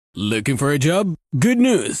Looking for a job? Good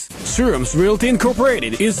news! Surums Realty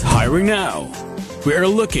Incorporated is hiring now. We are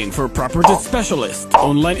looking for property specialists,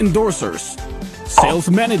 online endorsers, sales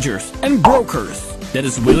managers, and brokers that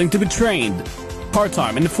is willing to be trained.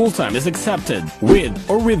 Part-time and full-time is accepted, with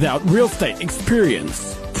or without real estate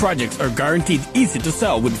experience. Projects are guaranteed easy to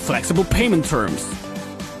sell with flexible payment terms.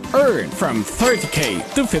 Earn from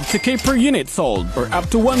 30K to 50K per unit sold, or up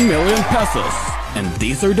to 1 million pesos. And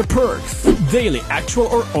these are the perks: daily actual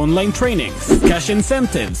or online trainings, cash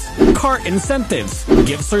incentives, car incentives,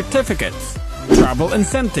 gift certificates, travel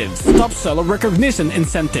incentives, top seller recognition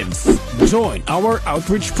incentives. Join our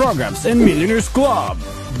outreach programs and Millionaires Club.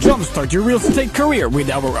 Jumpstart your real estate career with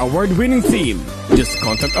our award-winning theme. Just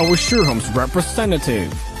contact our Sure Homes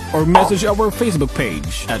representative or message our Facebook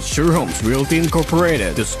page at Sure Homes Realty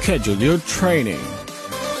Incorporated to schedule your training.